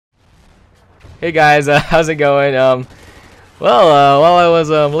Hey guys, how's it going? While I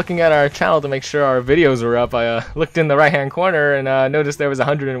was looking at our channel to make sure our videos were up, I looked in the right-hand corner and noticed there was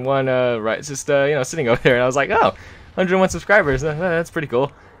 101 right, just sitting over there, and I was like, oh, 101 subscribers. That's pretty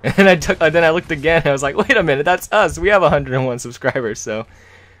cool. And then I looked again, and I was like, wait a minute, that's us. We have 101 subscribers. So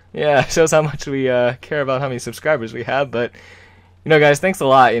yeah, it shows how much we care about how many subscribers we have. But guys, thanks a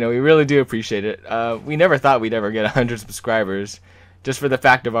lot. We really do appreciate it. We never thought we'd ever get 100 subscribers, just for the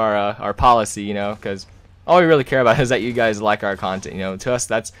fact of our policy, because all we really care about is that you guys like our content. To us,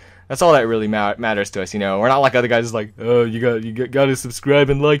 that's all that really matters to us. We're not like other guys, like, oh, you got to subscribe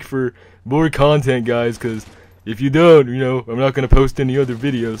and like for more content, guys, because if you don't, I'm not gonna post any other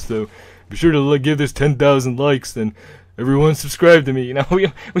videos. So be sure to give this 10,000 likes, and everyone subscribe to me.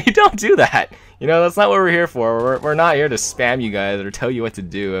 We don't do that. That's not what we're here for. We're not here to spam you guys or tell you what to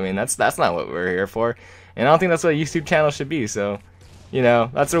do. I mean, that's not what we're here for, and I don't think that's what a YouTube channel should be. So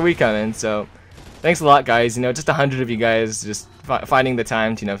that's where we come in. So thanks a lot, guys. Just 100 of you guys just finding the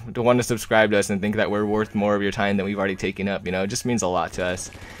time to want to subscribe to us and think that we're worth more of your time than we've already taken up. It just means a lot to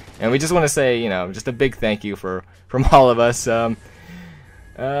us, and we just want to say just a big thank you from all of us. For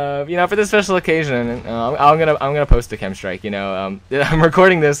this special occasion, I'm gonna post a chem strike. I'm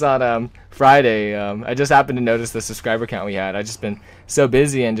recording this on Friday. I just happened to notice the subscriber count we had. I've just been so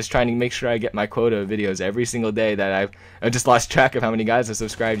busy and just trying to make sure I get my quota of videos every single day that I've just lost track of how many guys have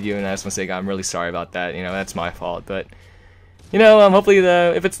subscribed to you. And I just want to say, God, I'm really sorry about that. That's my fault. But hopefully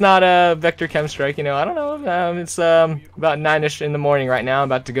if it's not a Vector KEM strike, I don't know. It's about 9ish in the morning right now. I'm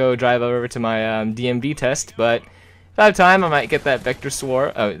about to go drive over to my DMV test, but if I have time, I might get that Vector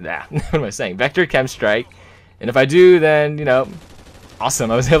what am I saying? Vector KEM strike. And if I do, then,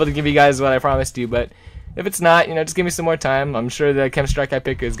 awesome. I was able to give you guys what I promised you. But if it's not, just give me some more time. I'm sure the chem strike I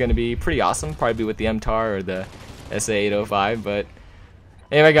pick is going to be pretty awesome. Probably with the MTAR or the SA805. But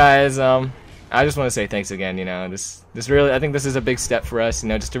anyway, guys, I just want to say thanks again. This really, I think this is a big step for us,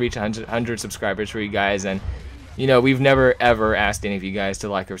 just to reach 100 subscribers for you guys. And we've never ever asked any of you guys to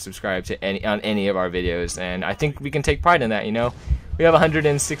like or subscribe to any of our videos, and I think we can take pride in that. We have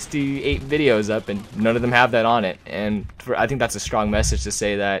 168 videos up, and none of them have that on it, and I think that's a strong message to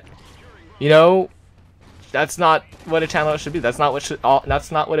say that that's not what a channel should be. That's not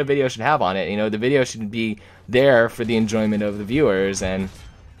what a video should have on it. The video should be there for the enjoyment of the viewers, and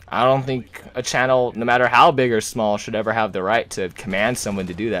I don't think a channel, no matter how big or small, should ever have the right to command someone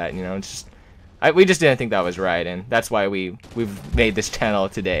to do that. It's just we just didn't think that was right, and that's why we've made this channel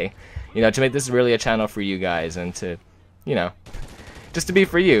today. To make this really a channel for you guys, and to, just to be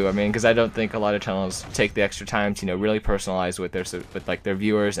for you. I mean, because I don't think a lot of channels take the extra time to, really personalize with their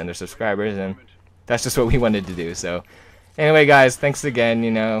viewers and their subscribers, and that's just what we wanted to do. So, anyway, guys, thanks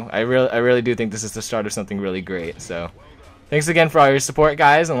again. I really do think this is the start of something really great. So, thanks again for all your support,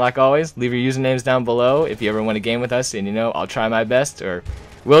 guys, and like always, leave your usernames down below if you ever want to game with us, and I'll try my best, or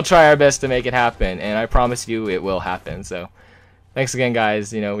we'll try our best to make it happen, and I promise you it will happen. So thanks again,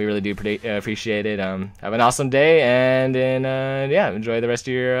 guys. We really do appreciate it. Have an awesome day, and enjoy the rest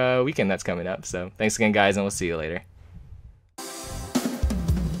of your weekend that's coming up. So thanks again, guys, and we'll see you later.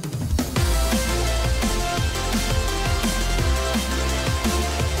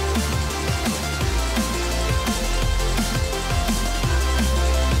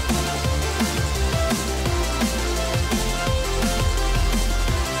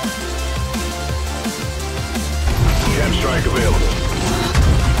 Strike available.